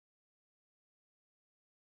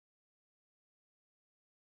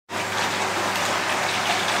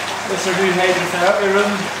This is our new hydrotherapy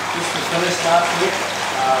room, just was finished last week.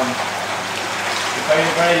 We found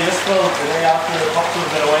it very useful. The day after the pups have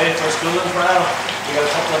been away for school and for now, we got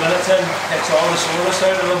a couple of minutes in, takes all the soreness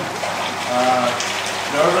out of them.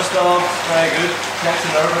 Nervous dogs, very good, takes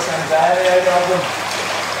the nervous anxiety out of them.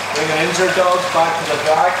 Bringing injured dogs back to the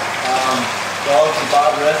track. Dogs with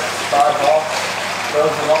bad wrists, bad hocks,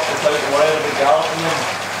 builds them up without worrying about galloping them.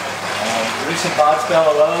 The recent bad spell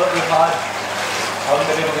of weather that we've had, haven't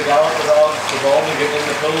been able to gallop the dogs. We've only getting in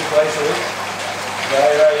the pool twice a week.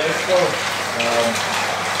 Very, very useful.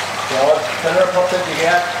 The odd thinner pup that you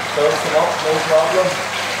get, builds them up, no problem.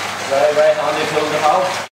 Very, very handy tool to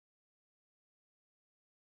have.